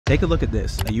Take a look at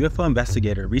this. A UFO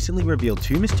investigator recently revealed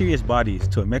two mysterious bodies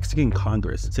to a Mexican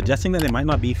Congress, suggesting that they might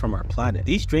not be from our planet.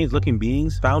 These strange-looking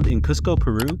beings, found in Cusco,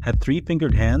 Peru, had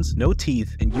 3-fingered hands, no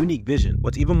teeth, and unique vision.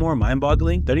 What's even more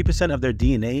mind-boggling, 30% of their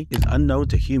DNA is unknown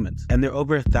to humans, and they're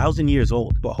over 1,000 years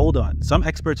old. But hold on, some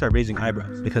experts are raising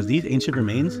eyebrows, because these ancient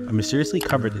remains are mysteriously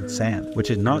covered in sand,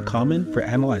 which is not common for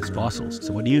analyzed fossils.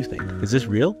 So what do you think? Is this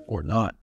real or not?